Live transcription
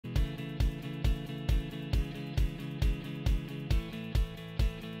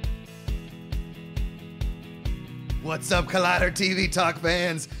What's up, Collider TV Talk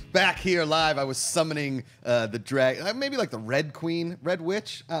fans? Back here live. I was summoning the drag, maybe like the Red Queen, Red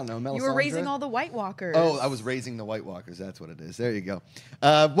Witch. I don't know. Melisandre. You were raising all the White Walkers. Oh, I was raising the White Walkers. That's what it is. There you go.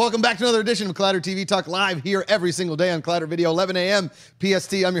 Welcome back to another edition of Collider TV Talk live here every single day on Collider Video, 11 a.m.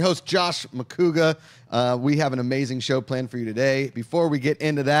 PST. I'm your host, Josh Macuga. We have an amazing show planned for you today. Before we get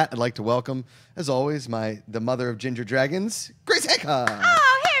into that, I'd like to welcome, as always, the mother of ginger dragons, Grace Hancock.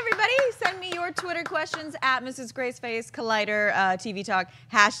 Oh, hey everybody! Send me your Twitter questions at Mrs. Graceface Collider TV Talk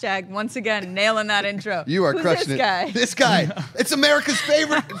hashtag. Once again, nailing that intro. You are Who's crushing this it. guy? This guy. It's America's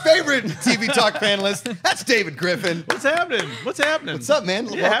favorite TV Talk panelist. That's David Griffin. What's happening? What's happening? What's up, man?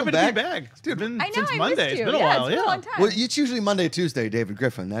 Yeah, Welcome happy back. to be back. It's been I know, since I Monday. missed you. It's been a while. It's been a long time. Well, it's usually Monday, Tuesday, David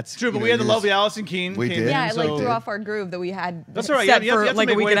Griffin. That's True, but you we know, had the yours- lovely Allison Keene. We came did. in, Yeah, it like so- threw off our groove that we had. That's all right. set You have for to like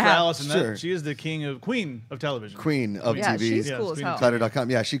make a week way and a for half. Allison. Sure. She is the queen of television. Queen of Yeah, TV. she's Yeah, cool as Queen hell. of Collider.com.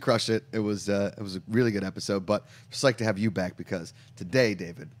 Yeah, she crushed it. It was a really good episode, but just like to have you back because today,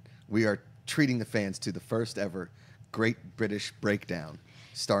 David, we are treating the fans to the first ever Great British Breakdown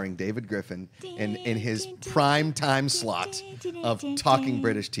starring David Griffin in his prime time slot of talking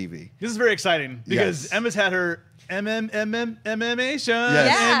British TV. This is very exciting because Yes. Emma's had her MMA-tion, Yes.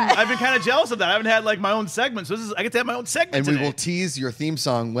 Yeah. and I've been kind of jealous of that. I haven't had like my own segment, so I get to have my own segment And today. we will tease your theme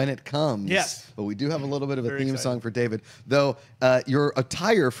song when it comes. Yes. But we do have a little bit of a Very theme excited. song for David. Though your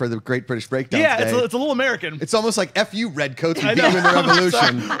attire for the Great British Breakdown yeah, today, it's a little American. it's almost like F.U. Redcoats I and beat you in the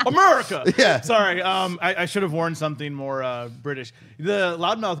revolution. America. Yeah. Sorry. I should have worn something more British. The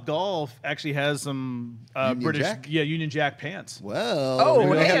Loudmouth Golf actually has some Union British, Jack? Union Jack pants. Well, Oh,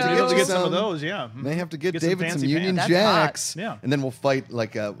 we may have to yeah. get, To you get some of those, yeah. May have to get some David some fancy Union pants. That's hot. Jacks. Yeah. And then we'll fight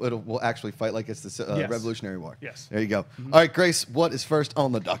like we'll actually fight like it's the Yes. Revolutionary War. Yes. There you go. All right, Grace, what is first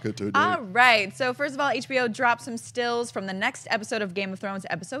on the docket today? All right. So first of all, HBO dropped some stills from the next episode of Game of Thrones,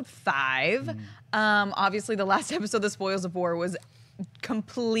 episode 5. Obviously, the last episode, The Spoils of War, was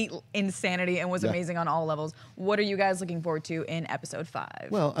complete insanity and was Yeah. amazing on all levels. What are you guys looking forward to in episode 5?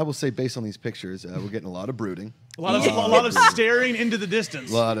 Well, I will say based on these pictures, we're getting a lot of brooding. A lot of staring into the distance.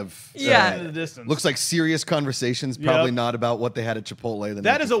 A lot of Yeah. Into the distance. looks like serious conversations, probably Yep. not about what they had at Chipotle. The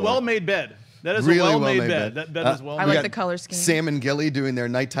That night is a before. well-made bed. That is Really a well-made well-made bed. bed. That bed is well I made. like got the color scheme. Sam and Gilly doing their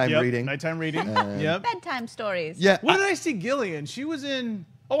nighttime Yep, reading. Nighttime reading. Yep. Bedtime stories. Yeah. What did I see Gillian? She was in.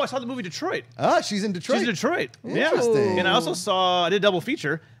 Oh, I saw the movie Detroit. She's in Detroit. She's in Detroit. Interesting. Yeah. And I also I did a double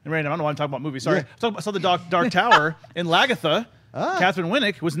feature. And random, I don't know why I'm talking about movies. Sorry. Yeah. I saw the Dark Tower in Lagatha. Catherine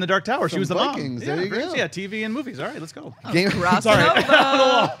Winnick was in the Dark Tower. She From was the Vikings. mom. There Yeah, you go. Yeah, TV and movies. All right, let's go. Game Sorry.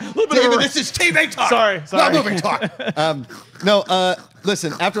 a little bit David, of a, this is TV talk. Sorry. Not movie talk.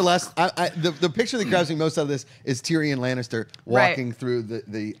 Listen, after last, the picture that grabs me most out of this is Tyrion Lannister walking through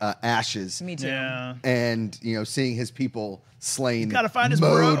the ashes. Me too. Yeah. And, seeing his people slain. Gotta find his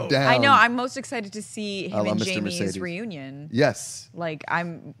mowed bro. down. I know. I'm most excited to see him love and Mr. Jamie's Mercedes. reunion. Yes. Like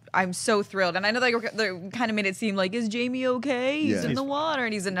I'm so thrilled, and I know they kind of made it seem like, is Jamie okay? He's Yeah. in the water,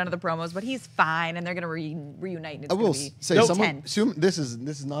 and he's in none of the promos, but he's fine, and they're gonna reunite. And it's I will gonna be say, someone. intense. This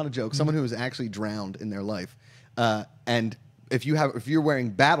is not a joke. Someone who has actually drowned in their life, and if you're wearing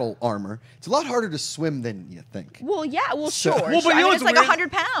battle armor, it's a lot harder to swim than you think. Well, yeah, So- sure. Well, but I you know mean, it's what's like weird?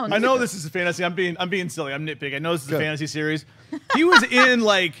 100 pounds. I know this is a fantasy. I'm being silly. I'm nitpicking. I know this is Good. a fantasy series. He was in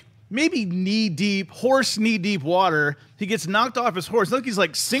like maybe knee deep water. He gets knocked off his horse. Look, he's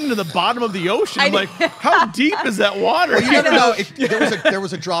like sinking to the bottom of the ocean. I'm like, how deep is that water? You never know. There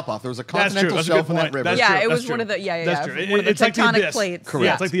was a drop off. There was a continental That's a shelf good in that point. river. That's Yeah, true. it That's was true. one of the That's true. one of the It's like the tectonic abyss. plates. Correct.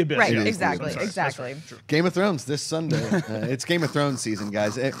 Yeah, it's like the abyss. Right, It is exactly, the abyss. exactly. Game of Thrones this Sunday. It's Game of Thrones season,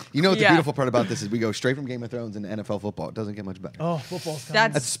 guys. You know what the Yeah. beautiful part about this is? We go straight from Game of Thrones into NFL football. It doesn't get much better. Oh, football's coming.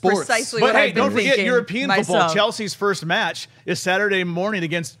 That's That's sports. precisely But what hey, I've been don't forget thinking European football. myself. Chelsea's first match is Saturday morning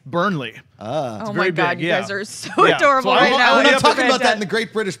against Burnley. Oh my very God, big, you yeah. guys are so Yeah. adorable So right I'll- now. I'll We're Yeah, not but talking about that in the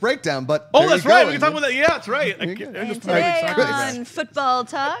Great British Breakdown, but Oh, there that's you right. go. We can talk about that. Yeah, that's right. There you go. I'm And just very today excited. on Football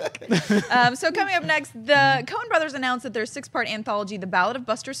Talk. So coming up next, the Coen Brothers announced that their 6-part anthology, The Ballad of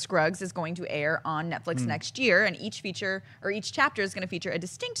Buster Scruggs, is going to air on Netflix next year, and each chapter is going to feature a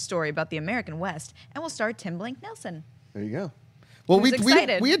distinct story about the American West, and will star Tim Blank Nelson. There you go. Well, Who's we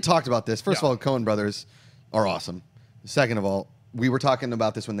excited? had talked about this. First Yeah. of all, Coen Brothers are awesome. Second of all, we were talking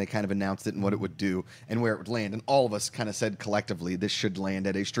about this when they kind of announced it and what it would do and where it would land. And all of us kind of said collectively this should land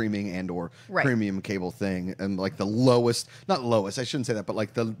at a streaming and or Right. premium cable thing. And like the lowest, not lowest, I shouldn't say that, but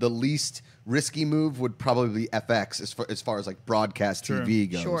like the least risky move would probably be FX as far as like broadcast TV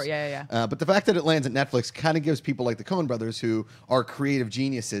goes. Sure, yeah. But the fact that it lands at Netflix kind of gives people like the Coen Brothers, who are creative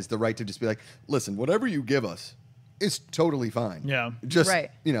geniuses, the right to just be like, listen, whatever you give us is totally fine. Yeah. Just, Right.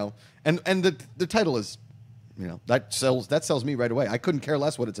 and the title is You know, that sells me right away. I couldn't care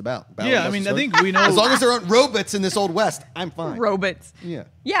less what it's about. Ballad Yeah, of I Buster mean, I Scruggs. think we know. As long as there aren't robots in this old west, I'm fine. Robots. Yeah.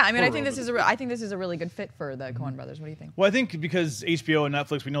 Yeah, I mean, Or I think robots. this is a really good fit for the Coen Brothers. What do you think? Well, I think because HBO and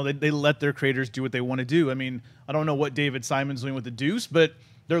Netflix, we know that they let their creators do what they want to do. I mean, I don't know what David Simon's doing with The Deuce, but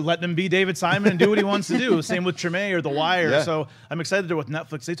they're letting him be David Simon and do what he wants to do. Same with Treme or The Wire. Yeah. So I'm excited they're with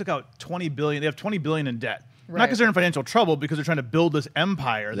Netflix. They took out $20 billion. They have $20 billion in debt. Not Right. because they're in financial trouble, because they're trying to build this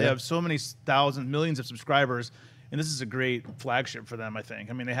empire. They Yeah. have so many thousands, millions of subscribers, and this is a great flagship for them, I think.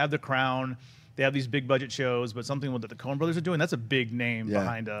 I mean, they have The Crown. They have these big budget shows, but something that the Coen Brothers are doing, that's a big name Yeah.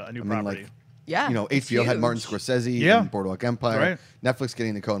 behind a new I mean, property. like, Yeah, you know, it's HBO had Martin huge. Scorsese Yeah. and Boardwalk Empire. Right. Netflix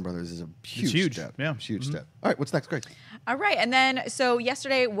getting the Coen Brothers is a huge step. Yeah. Huge step. All right, what's next, Grace? All right, and then so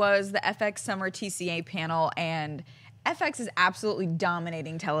yesterday was the FX Summer TCA panel, and FX is absolutely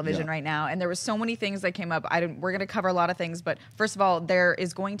dominating television Yeah. right now, and there were so many things that came up. We're going to cover a lot of things, but first of all, there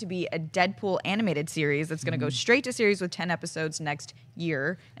is going to be a Deadpool animated series that's going to go straight to series with 10 episodes next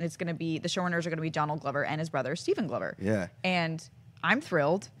year, and it's going to be, the showrunners are going to be Donald Glover and his brother Stephen Glover. Yeah. And I'm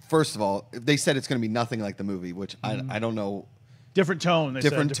thrilled. First of all, they said it's going to be nothing like the movie, which I don't know. Different tone. They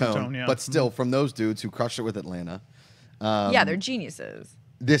Different said. tone, Yeah. but still, from those dudes who crushed it with Atlanta, Yeah, they're geniuses.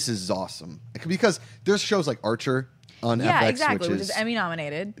 this is awesome. Because there's shows like Archer on Yeah, FX, exactly, which is Emmy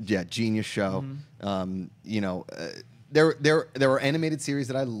nominated. yeah, genius show. You know, there are animated series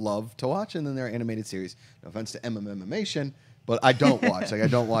that I love to watch, and then there are animated series. No offense to MMMation, but I don't watch. Like I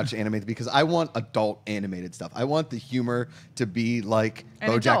don't watch animated because I want adult animated stuff. I want the humor to be like An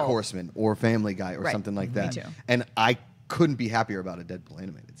BoJack adult. Horseman or Family Guy or Right. something like Me that. too. And I couldn't be happier about a Deadpool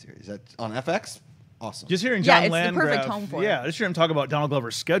animated series. That's on FX. Awesome. Just hearing Yeah, John it's the Landgraf, perfect home for yeah, it. just hearing him talk about Donald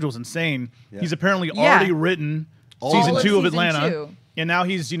Glover's schedule is insane. Yeah. He's apparently Yeah. already written All season of 2 of season Atlanta, 2. and now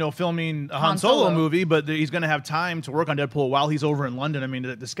he's filming a Han Han Solo Solo. movie, but he's going to have time to work on Deadpool while he's over in London. I mean,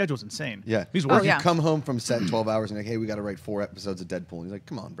 the schedule's insane. Yeah. he's Oh, working. yeah. You come home from set 12 hours and like, hey, we got to write 4 episodes of Deadpool. And he's like,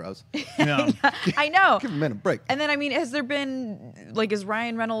 come on, bros. Yeah. I know. Give a man a break. And then, I mean, has there been, like, is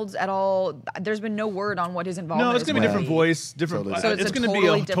Ryan Reynolds at all, there's been no word on what his involvement No, is it's going to be a gonna different voice, different. Totally. So it's it's a going to be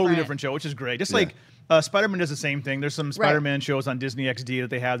totally a totally different- different show, which is great. Just Yeah. like Spider-Man does the same thing. There's some Spider-Man shows on Disney XD that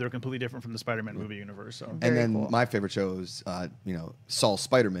they have. They're completely different from the Spider-Man movie universe. So. And Very then cool. my favorite show is, Saul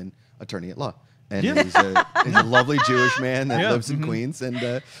Spiderman, attorney at law. And Yeah. he's a lovely Jewish man that Yeah. lives in Queens.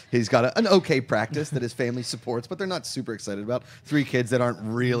 And he's got an okay practice that his family supports, but they're not super excited about. 3 kids that aren't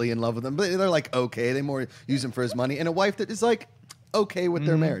really in love with him, but they're like, okay. They more use him for his money. And a wife that is like, okay with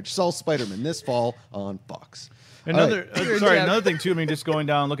their marriage. Saul Spiderman, this fall on Fox. All Another right. sorry, joke. another thing too. I mean, just going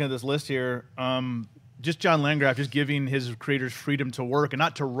down, looking at this list here. Just John Landgraf, just giving his creators freedom to work and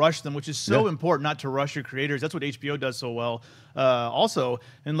not to rush them, which is so Yeah. important. Not to rush your creators. That's what HBO does so well. Also,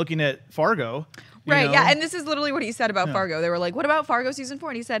 and looking at Fargo, you Right, know, yeah, and this is literally what he said about Fargo. They were like, what about Fargo season 4?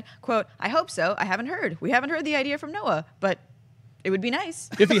 And he said, quote, I hope so. I haven't heard. We haven't heard the idea from Noah, but it would be nice.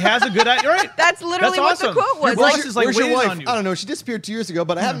 if he has a good idea, right? That's literally what the awesome. quote was. Your Like, boss is like Where's your waiting wife? on you. I don't know. She disappeared 2 years ago,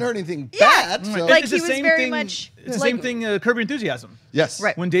 but I haven't heard anything Yeah. bad. So. Like, It's he the was same very thing- much It's the like- same thing. Curb Your Enthusiasm. Yes.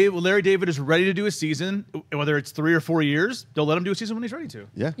 Right. When Larry David is ready to do a season, whether it's 3 or 4 years, they'll let him do a season when he's ready to.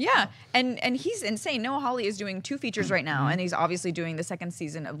 Yeah. Yeah, and he's insane. Noah Hawley is doing 2 features right now, and he's obviously doing the 2nd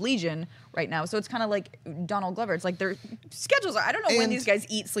season of Legion right now. So it's kind of like Donald Glover. It's like their schedules are. I don't know when And- these guys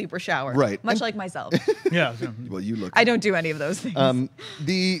eat, sleep, or shower. Right. Much And- like myself. Yeah. Well, you look. I don't do any of those things.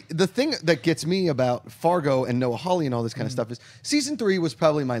 The thing that gets me about Fargo and Noah Hawley and all this kind of stuff is season 3 was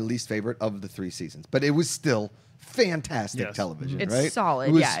probably my least favorite of the 3 seasons, but it was still fantastic Yes. television. It's right? solid,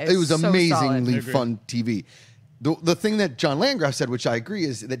 It was, yeah, it it's was so solid. amazingly I agree. fun TV. The thing that John Landgraf said, which I agree,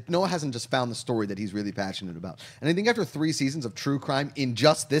 is that Noah hasn't just found the story that he's really passionate about. And I think after 3 seasons of true crime in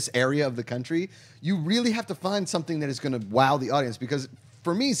just this area of the country, you really have to find something that is going to wow the audience. Because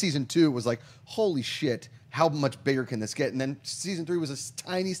for me, season 2 was like, holy shit, how much bigger can this get? And then season 3 was a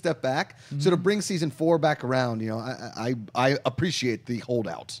tiny step back. So to bring season 4 back around, I appreciate the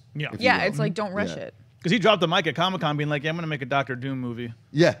holdout. Yeah. if you yeah, will. it's like don't rush Yeah. it. Because he dropped the mic at Comic-Con being like, yeah, I'm going to make a Dr. Doom movie.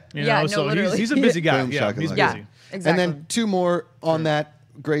 Yeah. You Yeah, know, no, so literally. he's a busy guy. Boom, Yeah, shakalaka. he's busy. Yeah, exactly. And then 2 more on that,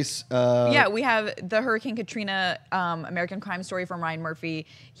 Grace. Yeah, we have the Hurricane Katrina American Crime Story from Ryan Murphy.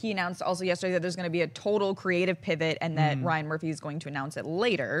 He announced also yesterday that there's going to be a total creative pivot and that Ryan Murphy is going to announce it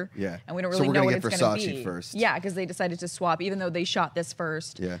later. Yeah. And we don't So really we're know gonna what get it's going to Versace be. first. Yeah, because they decided to swap, even though they shot this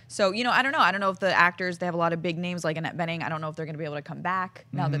first. Yeah. So, I don't know. I don't know if the actors, they have a lot of big names like Annette Bening. I don't know if they're going to be able to come back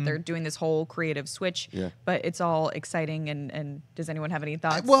now that they're doing this whole creative switch. Yeah. But it's all exciting. And does anyone have any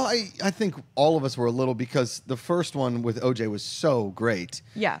thoughts? Well, I think all of us were a little because the first one with OJ was so great.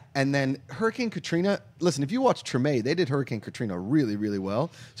 Yeah. And then Hurricane Katrina, listen, if you watch Treme, they did Hurricane Katrina really, really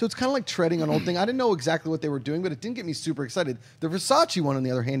well. So it's kind of like treading on old thing. I didn't know exactly what they were doing, but it didn't get me super excited. The Versace one, on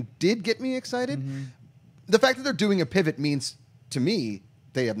the other hand, did get me excited. the fact that they're doing a pivot means to me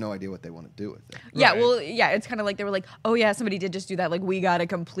they have no idea what they want to do with it. Yeah, Right. well, yeah, it's kind of like they were like, oh yeah, somebody did just do that. Like we got to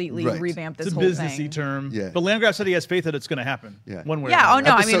completely Right. revamp this It's a whole businessy thing. term. Yeah. But Landgraf said he has faith that it's going to happen. Yeah. One way. or Yeah. Oh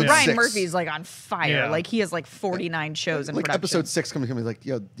another. no, I mean Episode Ryan 6. Murphy's like on fire. Yeah. Like he has like 49 shows in Like production. episode 6 coming to me like,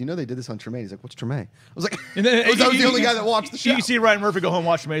 yo, you know they did this on Treme? He's like, what's Treme? I was like, And then, I was the only guy that watched the show. You see Ryan Murphy go home and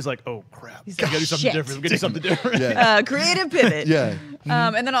watch May. He's like, oh crap, we gotta do something shit. different. We gotta do something different. Yeah. Creative pivot. Yeah.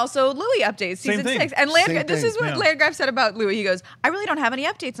 And then also Louis updates season thing. 6. And Same this thing. is what Yeah. Landgraf said about Louis. He goes, I really don't have any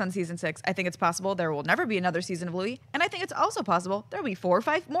updates on season 6. I think it's possible there will never be another season of Louis. And I think it's also possible there will be 4 or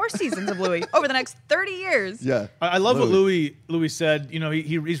 5 more seasons of Louis over the next 30 years. Yeah. I love what Louis said. You know,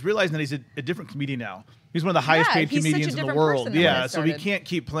 he's realizing that he's a different comedian now. He's one of the highest paid he's such a comedians in the different world. person than when Yeah, it so he started. can't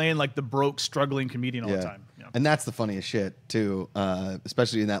keep playing like the broke, struggling comedian all the time. Yeah. And that's the funniest shit too,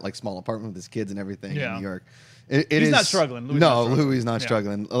 especially in that like small apartment with his kids and everything Yeah. in New York. He's is not struggling. Louis is no, not struggling. Louis is not Yeah.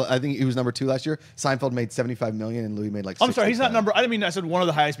 struggling. I think he was number 2 last year. Seinfeld made 75 million, and Louis made like. I'm sorry, he's not 65. number. I didn't mean I said one of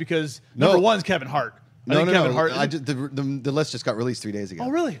the highest because No. number one's Kevin Hart. I No, think no, Kevin no. Hart. I just, the list just got released 3 days ago. Oh,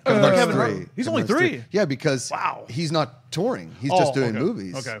 really? Kevin Hart's Kevin 3. Hart. He's Kevin only Hart's 3. Yeah, because Wow. he's not touring. He's Oh, just doing okay.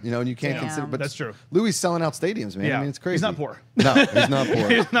 movies. Okay. You know, and you can't Yeah. consider. But That's true. Louis is selling out stadiums, man. Yeah. I mean, it's crazy. He's not poor. No, he's not poor.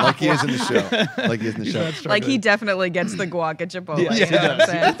 He's not like he is in the show. Like he is in the show. not Like he definitely gets the guac at Chipotle. Yeah, you know what I'm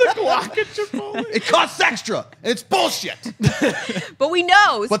saying? Guac at Chipotle. It costs extra, and it's bullshit. But we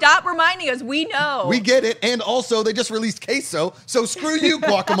know. Stop reminding us. We know. We get it, and also they just released queso, so screw you,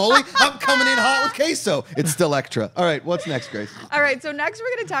 guacamole. I'm coming in hot with queso. It's still extra. All right, what's next, Grace? All right, so next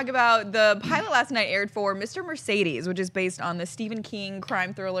we're going to talk about the pilot last night aired for Mr. Mercedes, which is based on the Stephen King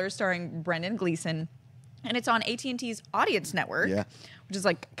crime thriller starring Brendan Gleeson. And it's on AT&T's Audience Network, Yeah. which is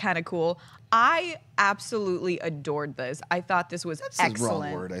like kind of cool. I absolutely adored this. I thought this was That's the excellent.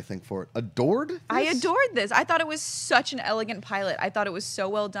 wrong word, I think, for it. Adored? I This? adored this. I thought it was such an elegant pilot. I thought it was so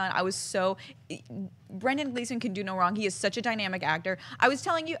well done. Brendan Gleeson can do no wrong. He is such a dynamic actor. I was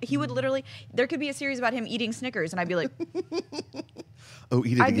telling you, he would literally, there could be a series about him eating Snickers, and I'd be like, Oh,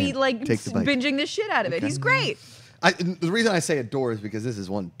 eat it I'd again. be like Take the bite. binging the shit out of it. He's great. The reason I say adore is because this is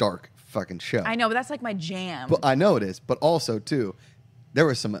one dark fucking show. I know, but that's like my jam. But I know it is. But also, too, there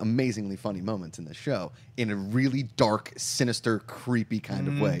were some amazingly funny moments in the show in a really dark, sinister, creepy kind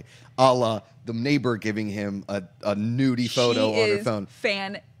of way. A la the neighbor giving him a nudie photo on her phone.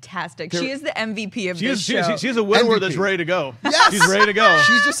 Fantastic. There- She is the MVP of She this is, show. she's a widower MVP. that's ready to go. Yes! She's ready to go.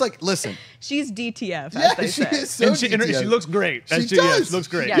 She's just like, listen. She's DTF, as Yeah, they she say. is so and she DTF. looks great. She Yeah, she does. looks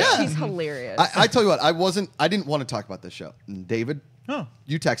great. Yeah, Yeah. she's hilarious. I tell you what, I didn't want to talk about this show. And David, Oh.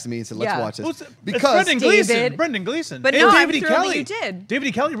 you texted me and said, let's Yeah. watch this. Well, it's because Brendan Gleeson. David- Brendan Gleeson. But and no, I'm David E. thrilled that Kelly. you did. David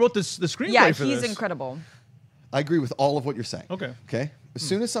E. Kelly wrote the screenplay yeah, for he's this. incredible. I agree with all of what you're saying. Okay. Okay? As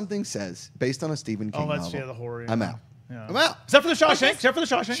soon as something says, based on a Stephen King Oh, that's novel, the horror. I'm yeah. out. Yeah. I'm out. Except for the Shawshank. Except for the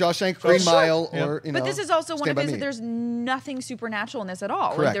Shawshank. Shawshank, Green Mile, Yeah. or, you know. But this is also one Stand of By his. Me. There's nothing supernatural in this at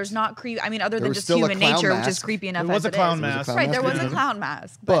all. Correct. Like there's not creepy. I mean, other There than was just still a human clown nature, which is mask. creepy enough There was as a it clown is. mask. clown Right, mask, there was yeah. a clown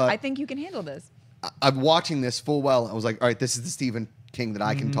mask. But But- I think you can handle this. I'm watching this full well. I was like, all right, this is the Stephen King that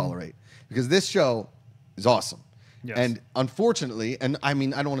I can tolerate. Because this show is awesome. Yes. And unfortunately, and I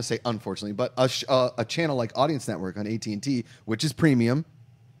mean, I don't want to say unfortunately, but a channel like Audience Network on AT&T, which is premium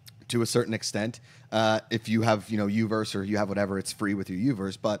to a certain extent, if you have, you know, Uverse or you have whatever, it's free with your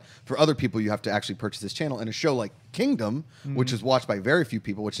Uverse. But for other people, you have to actually purchase this channel. And a show like Kingdom, which is watched by very few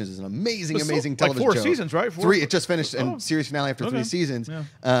people, which is an amazing, It's amazing like television 4 show. seasons, right? 3. It just finished, Oh. and series finale after 3 Okay. seasons. Yeah.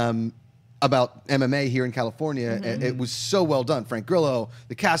 About MMA here in California. It was so well done. Frank Grillo,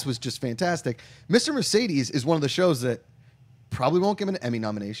 the cast was just fantastic. Mr. Mercedes is one of the shows that probably won't give an Emmy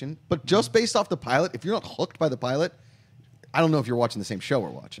nomination, but just based off the pilot, if you're not hooked by the pilot, I don't know if you're watching the same show we're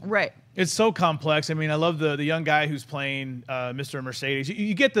watching. Right. It's so complex. I mean, I love the young guy who's playing Mr. Mercedes.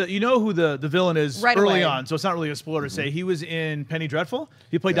 You get you know who the villain is Right early away. on, so it's not really a spoiler to say. He was in Penny Dreadful.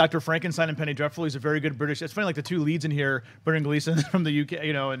 He played Dr. Frankenstein in Penny Dreadful. He's a very good British. It's funny, like the two leads in here, Brendan Gleeson from the UK,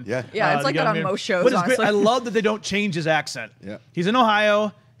 you know, and Yeah. Yeah, it's the like that young on man. most shows, But it's great. honestly. I love that they don't change his accent. Yeah. He's in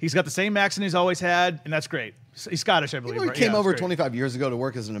Ohio. He's got the same accent he's always had, and that's great. He's Scottish, I You believe. know, he right? came Yeah, over it's great. 25 years ago to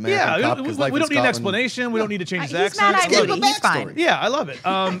work as an American Yeah, cop. we 'cause don't life in need an Scotland- explanation. We don't need to change his He's accent. mad It's at good. Woody. He's fine. Yeah, I love it.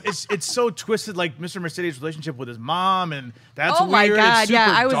 It's so twisted, like Mr. Mercedes' relationship with his mom, and that's Oh my weird. God, It's super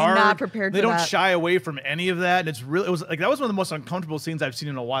yeah, I was dark. not prepared They for don't that. shy away from any of that, and it was like that was one of the most uncomfortable scenes I've seen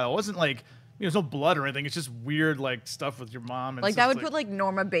in a while. It wasn't like there's no blood or anything. It's just weird, like stuff with your mom. And Like it's that just, would put like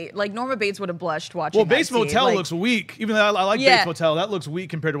Norma Bates. Like Norma Bates would have blushed watching. Well, that Bates scene. Motel Like, looks weak. Even though I like Yeah. Bates Motel, that looks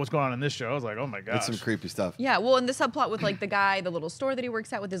weak compared to what's going on in this show. I was like, oh my gosh. It's some creepy stuff. Yeah, well, and the subplot with like the guy, the little store that he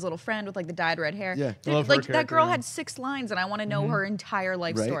works at with his little friend with like the dyed red hair. Yeah. Dude, I love her like that character, girl yeah. had 6 lines, and I want to know her entire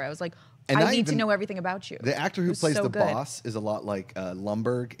life Right. story. I was like, And I need to know everything about you. The actor who Who's plays so the good. boss is a lot like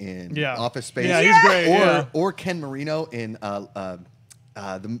Lumbergh in Office Space. Yeah, he's great. Or Ken Marino in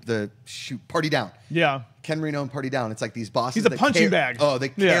Party Down. Yeah. Ken Marino and Party Down. It's like these bosses. He's a punching bag. Oh, they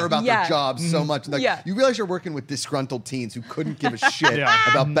care about their jobs so much. Like, Yeah. You realize you're working with disgruntled teens who couldn't give a shit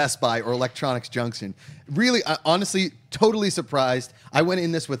about Best Buy or Electronics Junction. Really, honestly, totally surprised. I went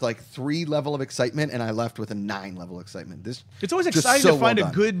in this with like 3 level of excitement, and I left with a 9 level of excitement. It's always exciting to find a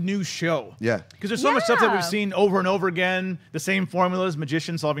good new show. Yeah. Because there's so much stuff that we've seen over and over again, the same formulas,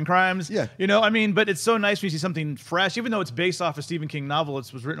 magician solving crimes. Yeah. You know, I mean, but it's so nice when you see something fresh. Even though it's based off a Stephen King novel,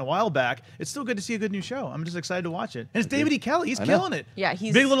 it was written a while back, it's still good to see a good new show. I'm just excited to watch it. And it's David E. Kelly. He's killing it. Yeah,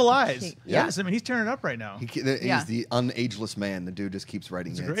 he's Big Little Lies. Yeah. Yes, I mean, he's tearing it up right now. He's the unageless man. The dude just keeps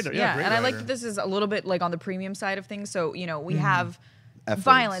writing hits. Great, Yeah, great and I like writer. that this is a little bit like on the premium side of things. So, you know, we have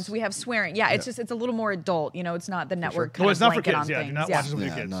violence, we have swearing. Yeah, it's just, it's a little more adult. You know, it's not the network kind Well, of it's not for blanket kids. on Yeah, things. do not watch this with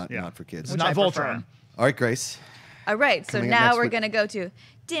your kids. Not for kids. It's Which not I prefer. Voltron. All right, Grace. All right, so Coming up now next we're week- going to go to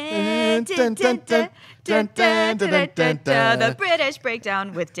The the British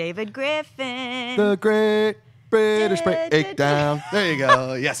Breakdown with David Griffin. The Great British Breakdown. There you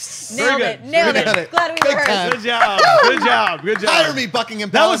go. Yes. Nailed it. Nailed We got it. Glad we Big rehearsed. time. Good job. Good job. Good job. Hire me, Buckingham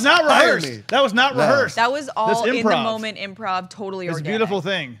That Palace. was not Hire rehearsed. me. That was not No. rehearsed. That was all That's in the improv. moment improv, totally It's a organic. beautiful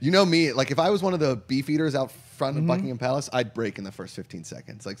thing. You know me, like if I was one of the beef eaters out front of Buckingham Palace, I'd break in the first 15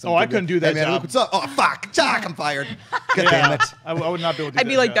 seconds. Like, Oh, I couldn't do that Hey man, job. look what's up. Oh fuck, Jack, I'm fired. God damn it. I would not be able to do I'd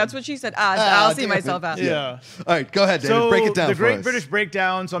be like, that's what she said. I'll see damn myself it. out. Yeah. All right, go ahead, David. So Break it down the for Great us. British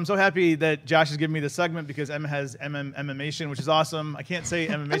Breakdown. So I'm so happy that Josh is giving me the segment because Emma has MMation, which is awesome. I can't say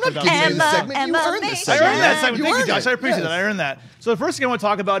MMation without giving you saying the that. segment. You earned this I segment. earned that segment. You Thank you, earned Josh. it. I appreciate Yes. that. I earned that. So the first thing I want to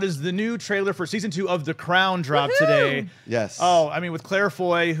talk about is the new trailer for season 2 of The Crown dropped today. Yes. Oh, I mean, with Claire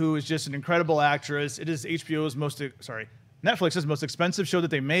Foy, who is just an incredible actress. It is Netflix's most expensive show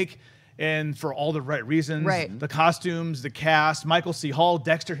that they make. And for all the right reasons. Right. The costumes, the cast, Michael C. Hall,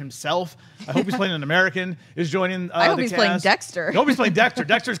 Dexter himself. I hope he's playing an American, is joining I hope the he's cast. playing Dexter. I hope he's playing Dexter.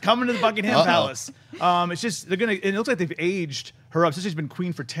 Dexter's coming to the Buckingham Uh-oh. Palace. It's just, it looks like they've aged her up since she's been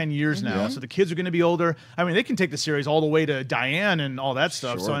queen for 10 years now. So the kids are going to be older. I mean, they can take the series all the way to Diane and all that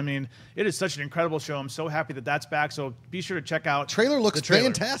stuff. Sure. So, I mean, it is such an incredible show. I'm so happy that that's back. So be sure to check out. Trailer looks the trailer.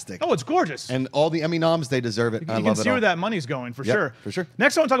 fantastic. Oh, it's gorgeous. And all the Emmy noms, they deserve it. I You love can it see all. where that money's going for Yep, sure. for sure.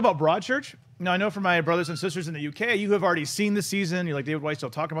 Next, I want to talk about Broadchurch. Now, I know for my brothers and sisters in the UK, you have already seen the season. You're like, David, why are you still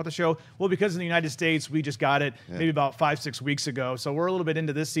talking about the show? Well, because in the United States, we just got it maybe about 5-6 weeks ago. So we're a little bit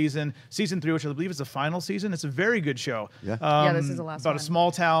into this season. Season 3, which I believe is the final season. It's a very good show. Yeah. Yeah, this is the last about one. a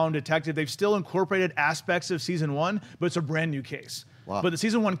small town detective. They've still incorporated aspects of season 1, but it's a brand new case. Wow. But the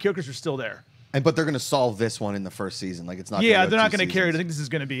season 1 characters are still there. But they're going to solve this one in the first season. Like it's not. Yeah, gonna go they're not 2 going to carry it. I seasons. think this is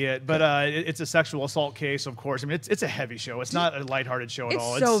going to be it. But it's a sexual assault case, of course. I mean, it's a heavy show. It's not a lighthearted show at It's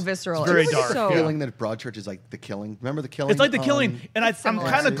all. so visceral. It's very It's dark. so- yeah. Feeling that Broadchurch is like The Killing. Remember The Killing? It's like The Killing, and I'm similar.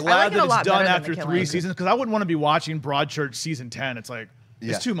 kind of I glad like it a that lot it's done better than after The 3 Killing. seasons because I wouldn't want to be watching Broadchurch season 10. It's like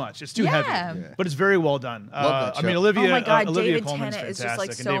Yeah. it's too much. It's too Yeah. heavy, Yeah. but it's very well done. Love that I mean, show. Olivia. Oh my God, Olivia David Colman's Tennant is just fantastic, like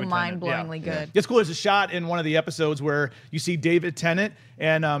and so David Tennant, mind-blowingly yeah. good. It's cool. There's a shot in one of the episodes where you see David Tennant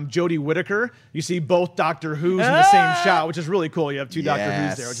and Jodie Whittaker. You see both Doctor Who's in the same shot, which is really cool. You have 2 Doctor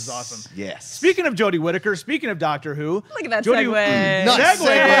Who's there, which is awesome. Yes. Speaking of Jodie Whittaker, speaking of Doctor Who, Look at that Jodie, segue. Nice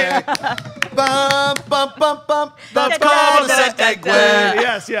Segue. segue. Bum, bum, bum, bum. That's Da, called a da, da, da, segue.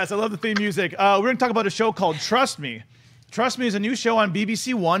 da. Yes, I love the theme music. We're going to talk about a show called Trust Me. Trust Me is a new show on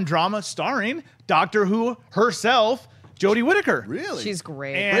BBC One drama starring Doctor Who herself, Jodie Whittaker. Really? She's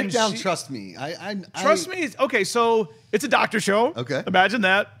great. And Break down. she- Trust me. Trust Me is okay. So it's a doctor show. Okay. Imagine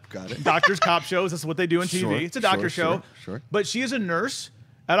that. Got it. Doctors, cop shows. That's what they do on TV. Sure, It's a doctor show. sure. But she is a nurse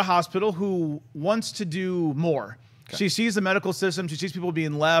at a hospital who wants to do more. She sees the medical system. She sees people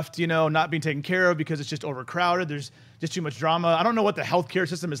being left, not being taken care of because it's just overcrowded. There's just too much drama. I don't know what the healthcare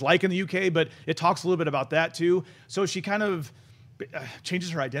system is like in the UK, but it talks a little bit about that too. So she kind of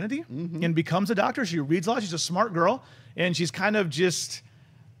changes her identity and becomes a doctor. She reads a lot. She's a smart girl, and she's kind of just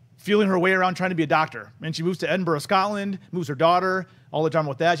feeling her way around trying to be a doctor. And she moves to Edinburgh, Scotland, moves her daughter, all the drama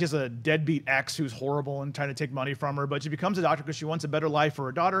with that. She has a deadbeat ex who's horrible and trying to take money from her, but she becomes a doctor because she wants a better life for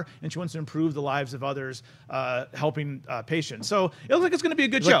her daughter, and she wants to improve the lives of others, helping patients. So it looks like it's going to be a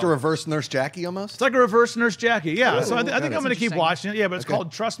good show. Like the reverse Nurse Jackie almost. It's like a reverse Nurse Jackie. Yeah, so I think I'm going to keep interesting. watching it. Yeah, but it's Okay.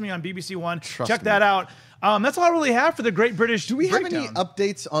 called Trust Me on BBC One. Trust Check Me. that out. That's all I really have for the Great British Do we have any Breakdown.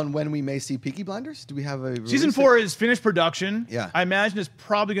 updates on when we may see Peaky Blinders? Do we have a Season release 4 is finished production. Yeah. I imagine it's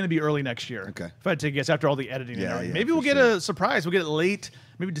probably going to be early next year. Okay. If I had to take a guess after all the editing and Yeah, everything. yeah, Maybe for we'll get sure. a surprise. We'll get it late,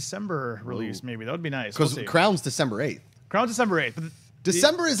 maybe December release, maybe. That would be nice. We'll Because see. Crown's December 8th. Crown's December 8th. But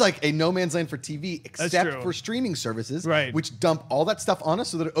December is like a no man's land for TV, except true. for streaming services, Right. which dump all that stuff on us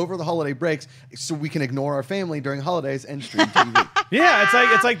so that over the holiday breaks, so we can ignore our family during holidays and stream TV. Yeah,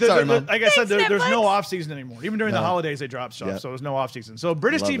 it's like Sorry, Mom. like I said, Thanks, there's no Netflix. off season anymore. Even during the No. holidays, they drop stuff, Yep. so there's no off season. So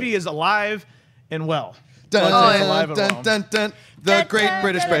British Love TV it. is alive and well. Dun, It's dun, alive and dun, well. dun, dun, the Great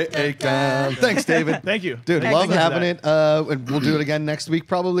British Breakdown. Thanks, David. Thank you. Dude, Thank love you for having that. it. And we'll do it again next week.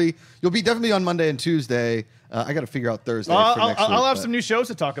 Probably you'll be definitely on Monday and Tuesday. I got to figure out Thursday. Well, for next week, I'll have but- some new shows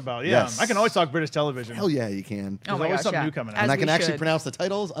to talk about. Yeah, Yes. I can always talk British television. Hell yeah, you can. Oh my always gosh, something yeah. new coming out. As And I can we actually should. pronounce the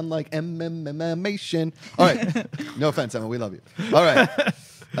titles, unlike M-M-M-M-mation. All right. No offense, Emma. We love you. All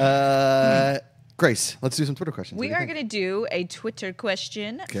right. Grace, let's do some Twitter questions. We are going to do a Twitter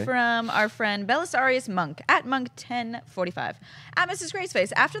question Okay. from our friend Belisarius Monk at Monk1045. At Mrs.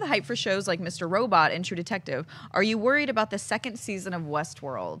 Graceface, after the hype for shows like Mr. Robot and True Detective, are you worried about the second season of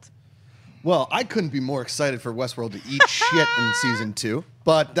Westworld? Well, I couldn't be more excited for Westworld to eat shit in season 2,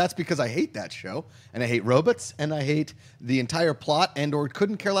 but that's because I hate that show, and I hate robots, and I hate the entire plot, and or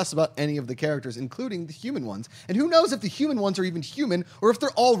couldn't care less about any of the characters, including the human ones. And who knows if the human ones are even human, or if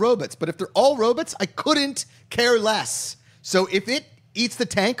they're all robots. But if they're all robots, I couldn't care less. So if it eats the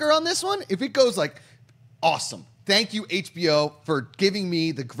tanker on this one, if it goes like, awesome. Thank you, HBO, for giving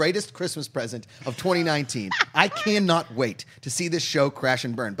me the greatest Christmas present of 2019. I cannot wait to see this show crash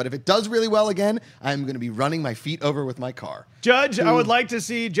and burn. But if it does really well again, I'm going to be running my feet over with my car. Judge, I would like to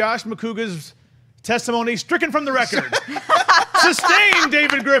see Josh Macuga's testimony stricken from the record. Sustained,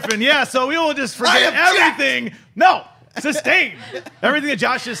 David Griffin. Yeah, so we will just forget object! everything. No, sustained. Everything that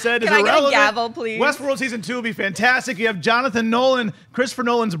Josh just said is Can I get a irrelevant. gavel, please? Westworld Season 2 will be fantastic. You have Jonathan Nolan, Christopher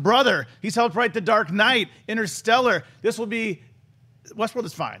Nolan's brother. He's helped write The Dark Knight, Interstellar. This will be... Westworld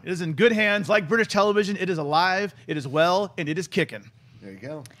is fine. It is in good hands. Like British television, it is alive, it is well, and it is kicking. There you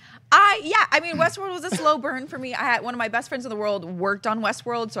go. I mean, Westworld was a slow burn for me. I had one of my best friends in the world worked on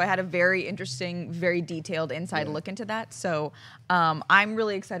Westworld, so I had a very interesting, very detailed inside look into that. So I'm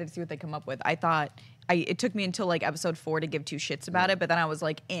really excited to see what they come up with. I thought it took me until like episode 4 to give two shits about it, but then I was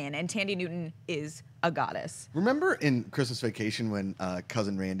like in. And Tandy Newton is a goddess. Remember in Christmas Vacation when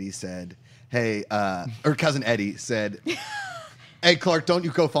Cousin Randy said, hey, or Cousin Eddie said, hey, Clark, don't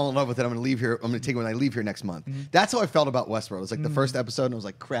you go fall in love with it. I'm going to leave here. I'm going to take it when I leave here next month. That's how I felt about Westworld. It was like the first episode, and I was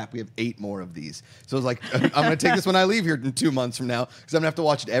like, crap, we have 8 more of these. So I was like, I'm going to take this when I leave here in 2 months from now, because I'm going to have to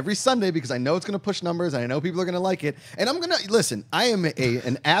watch it every Sunday because I know it's going to push numbers, and I know people are going to like it. And I'm going to, listen, I am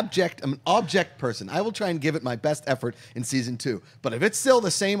I'm an object person. I will try and give it my best effort in season 2. But if it's still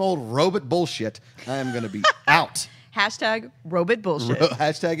the same old robot bullshit, I'm going to be out. Hashtag robot bullshit.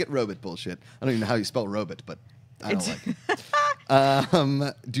 Hashtag it robot bullshit. I don't even know how you spell robot, but I don't like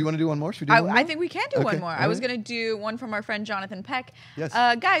it. Do you want to do one more? Should we do one more? I think we can do one Okay, more. all I was right. going to do one from our friend Jonathan Peck. Yes.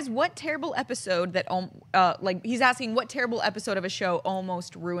 Guys, what terrible episode that, he's asking what terrible episode of a show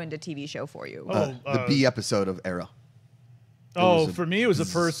almost ruined a TV show for you? The B episode of Era. For me, it was the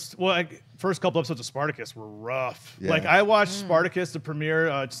first couple episodes of Spartacus were rough. Yeah. Like, I watched Spartacus, the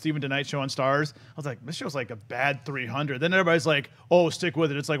premiere, Stephen DeKnight show on Stars. I was like, this show's like a bad 300. Then everybody's like, oh, stick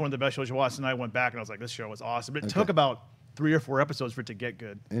with it. It's like one of the best shows you watch. And I went back and I was like, this show was awesome. It took about 3 or 4 episodes for it to get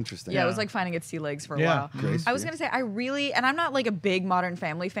good. Interesting. Yeah, it was like finding its sea legs for a Yeah. while. Grace, I was yeah. going to say, I really, and I'm not like a big Modern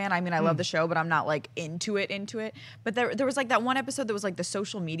Family fan. I mean, I love the show, but I'm not like into it. But there was like that one episode that was like the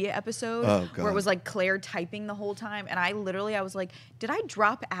social media episode Oh, God. where it was like Claire typing the whole time. And I was like, did I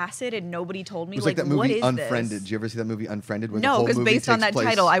drop acid and nobody told me? It was like that what movie is Unfriended. this? Did you ever see that movie Unfriended? Where the No, whole because movie based on takes that place-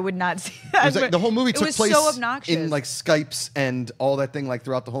 title, I would not see It that. was like the whole movie took place so obnoxious. in like Skypes and all that thing like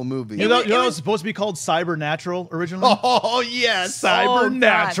throughout the whole movie. You know, it it was was- supposed to be called Cybernatural originally? Oh yes,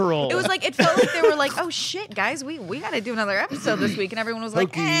 Cybernatural. It was like, it felt like they were like, oh shit, guys, we got to do another episode this week. And everyone was like,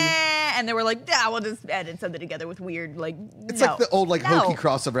 Hokey. and they were like, yeah, we'll just edit something together with weird, like, It's no. like the old like No. hokey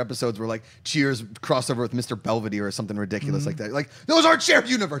crossover episodes where like Cheers crossover with Mr. Belvedere or something ridiculous like that. Like those aren't shared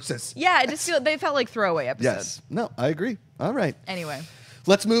universes. Yeah, they felt like throwaway episodes. Yes. No, I agree. All right. Anyway.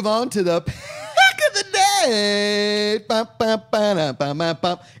 Let's move on to the pick of the day. Bum, bum, ba-dum, bum, bum,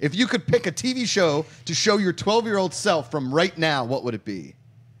 bum. If you could pick a TV show to show your 12-year-old self from right now, what would it be?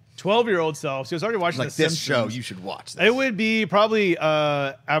 12-year-old self. She was already watching Like The this Simpsons. show, you should watch this. It would be probably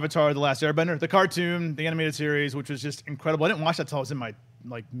Avatar: The Last Airbender, the cartoon, the animated series, which was just incredible. I didn't watch that until I was in my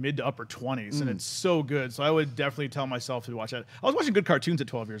like mid to upper 20s, and it's so good. So I would definitely tell myself to watch that. I was watching good cartoons at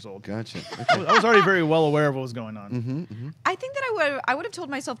 12 years old. Gotcha. I was already very well aware of what was going on. I think that I would have told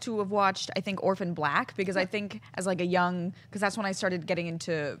myself to have watched, I think, Orphan Black, because I think as like a young, because that's when I started getting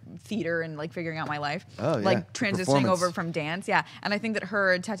into theater and like figuring out my life, like transitioning over from dance. Yeah, and I think that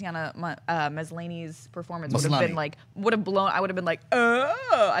her Tatiana Maslany's performance would have been like I would have been like,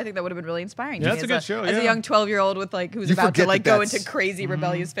 oh, I think that would have been really inspiring. Yeah, to that's me a good show. As a young 12-year-old with like who's You about to forget like that go that's- into crazy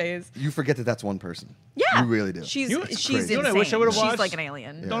rebellious phase. You forget that that's one person. Yeah, You really do. She's crazy. insane. You know what I wish I would've She's watched? like an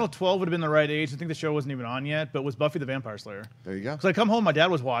alien. I don't know, 12 would have been the right age. I think the show wasn't even on yet, but was Buffy the Vampire Slayer. There you go. Because I come home, my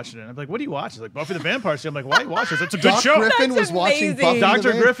dad was watching it. I'm like, what do you watch? He's like, Buffy the Vampire Slayer. I'm like, why do you watch this? It's a good Doc show. Griffin That's was watching amazing. Buffy the Dr.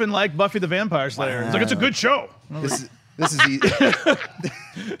 Vampire- Griffin liked Buffy the Vampire Slayer. He's like, it's a good show. This is easy.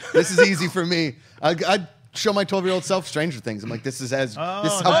 This is easy for me. I show my 12-year-old self Stranger Things. I'm like, this is how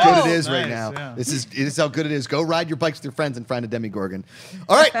good it is right nice, now. yeah. It is how good it is. Go ride your bikes with your friends and find a Demigorgon.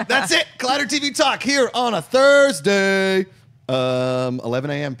 All right, that's it. Collider TV Talk here on a Thursday. 11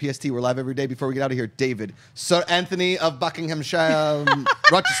 a.m. PST. We're live every day. Before we get out of here, David, Sir Anthony of Buckinghamshire,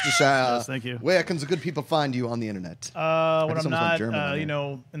 Rochestershire. Yes, thank you. Where can the good people find you on the internet? When just I'm almost went not, German on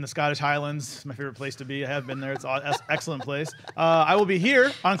there. in the Scottish Highlands, it's my favorite place to be. I have been there. It's an excellent place. I will be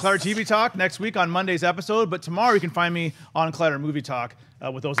here on Collider TV Talk next week on Monday's episode, but tomorrow you can find me on Collider Movie Talk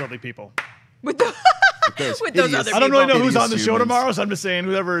with those lovely people. With those hideous- other I don't really know people. who's on the Hideous show humans. tomorrow, so I'm just saying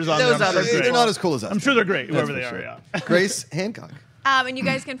whoever is on Those there. I'm other sure They're great. not as cool as us. I'm sure they're great, That's whoever they for are, sure. yeah. Grace Hancock. And you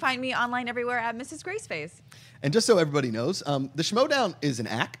guys can find me online everywhere at Mrs. Graceface. And just so everybody knows, the Schmodown is an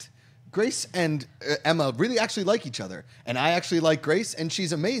act. Grace and Emma really actually like each other. And I actually like Grace, and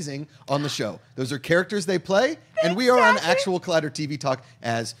she's amazing on the show. Those are characters they play, and we are on actual Collider TV Talk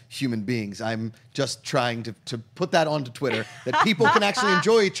as human beings. I'm just trying to put that onto Twitter, that people can actually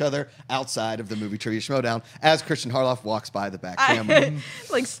enjoy each other outside of the movie Trivia Schmodown as Christian Harloff walks by the back camera.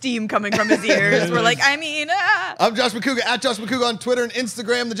 Like steam coming from his ears. We're like, I'm Josh Macuga, at Josh Macuga on Twitter and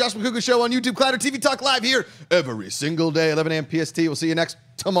Instagram. The Josh Macuga Show on YouTube. Collider TV Talk live here every single day, 11 a.m. PST. We'll see you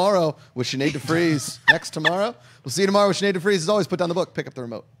tomorrow with Sinead DeFries. Next tomorrow. We'll see you tomorrow with Sinead DeFries. As always, put down the book, pick up the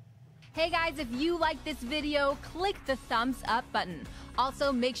remote. Hey guys, if you like this video, click the thumbs up button.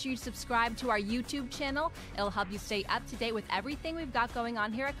 Also, make sure you subscribe to our YouTube channel. It'll help you stay up to date with everything we've got going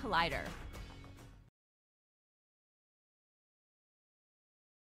on here at Collider.